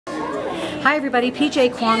Hi everybody,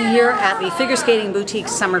 PJ Kwong here at the Figure Skating Boutique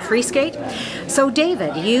Summer Free Skate. So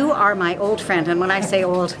David, you are my old friend, and when I say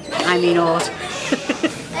old, I mean old.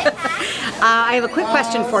 I have a quick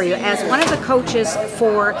question for you. As one of the coaches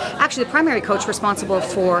for, actually the primary coach responsible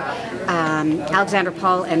for Alexander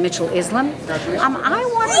Paul and Mitchell Islam, I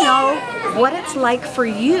want to know what it's like for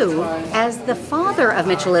you as the father of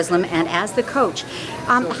Mitchell Islam and as the coach.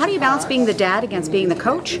 How do you balance being the dad against being the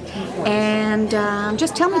coach? And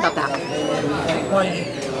just tell me about that.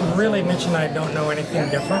 Well, really, Mitch and I don't know anything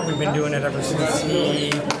different. We've been doing it ever since he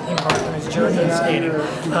embarked on his journey in skating.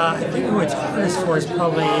 I think who it's hardest for is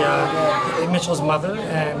probably Mitchell's mother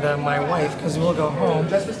and my wife, because we'll go home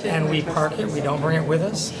and we park it, we don't bring it with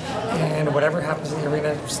us, and whatever happens in the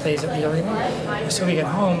arena stays at the arena. So we get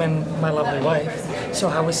home and my lovely wife, so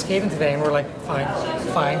how was skating today? And we're like,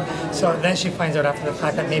 fine. So then she finds out after the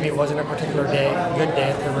fact that maybe it wasn't a particular day, a good day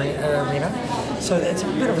at the arena. So it's a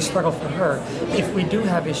bit of a struggle for her. If we do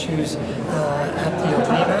have issues at the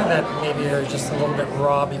arena that maybe are just a little bit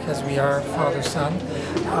raw because we are father-son,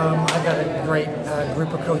 I've got a great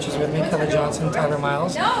group of coaches with me, Kelly Johnson, Tyler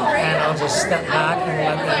Miles, and I'll just step back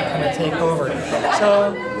and let them kind of take over.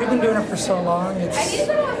 So we've been doing it for so long,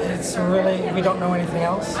 it's really, we don't know anything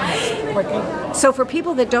else. It's quite good. So for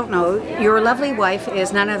people that don't know, your lovely wife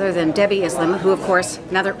is none other than Debbie Islam, who of course,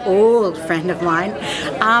 another old friend of mine.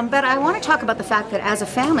 But I want to talk about the fact that as a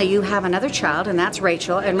family you have another child, and that's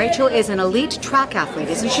Rachel, and Rachel is an elite track athlete,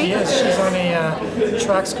 isn't she? She is. She's on a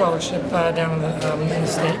track scholarship down in the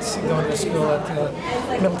States, going to school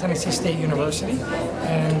at Middle Tennessee State University,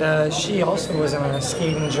 and she also was on a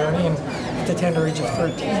skating journey, and at the tender age of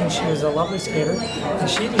 13 she was a lovely skater, and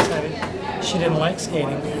she decided she didn't like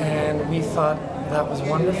skating, and we thought that was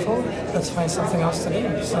wonderful. Let's find something else to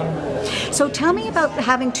do. So tell me about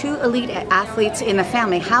having two elite athletes in the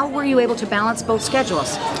family. How were you able to balance both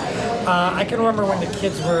schedules? I can remember when the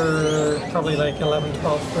kids were probably like 11,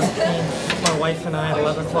 12, 13, my wife and I at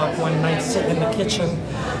 11 o'clock one night sitting in the kitchen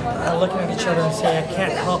looking at each other and saying, I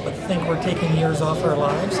can't help but think we're taking years off our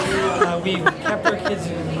lives. We kept our kids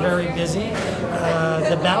very busy.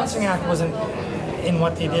 The balancing act wasn't in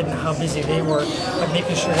what they did and how busy they were, but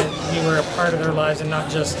making sure that we were a part of their lives and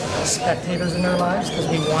not just spectators in their lives, because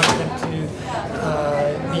we wanted them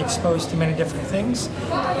to be exposed to many different things.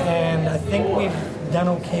 And I think we've done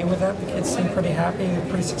okay with that. The kids seem pretty happy, they're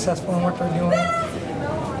pretty successful in what they're doing.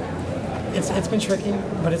 It's been tricky,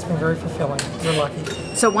 but it's been very fulfilling. We're lucky.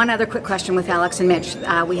 So one other quick question with Alex and Mitch.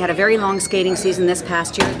 We had a very long skating season this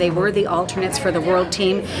past year. They were the alternates for the World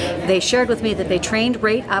team. They shared with me that they trained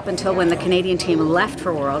right up until when the Canadian team left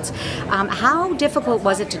for Worlds. How difficult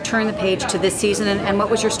was it to turn the page to this season, and what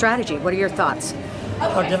was your strategy? What are your thoughts?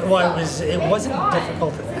 Well, it wasn't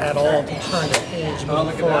difficult at all to turn the page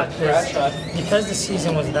moving forward, because the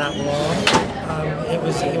season was that long. It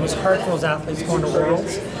was hard for those athletes going to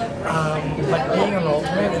Worlds, but being an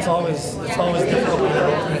alternate, it's always difficult being an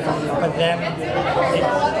alternate. But then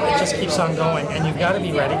it just keeps on going, and you've got to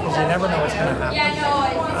be ready because you never know what's going to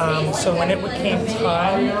happen. So when it became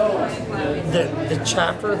time, the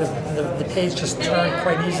chapter, the page just turned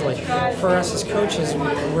quite easily. For us as coaches,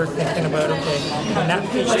 we're thinking about, okay, when that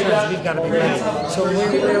page turns, we've got to be ready. So we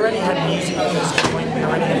already had music going, we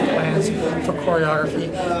already had plans for choreography.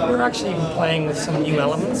 We're actually even playing with some new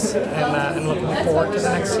elements and looking forward to the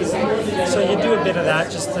next season. So you do a bit of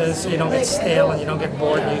that just so you don't get stale and you don't get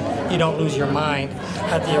bored, you don't lose your mind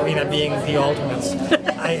at the arena being the alternates.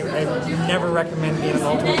 I never recommend being an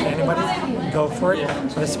alternate to anybody. Go for it,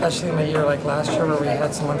 but especially in a year like last year where we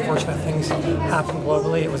had some unfortunate things happen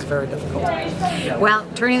globally, it was very difficult. Well,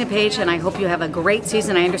 turning the page, and I hope you have a great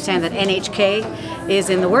season. I understand that NHK is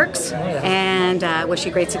in the works, and wish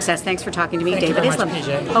you great success. Thanks for talking to me, Thank David you very Islam. much,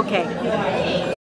 PJ. Okay.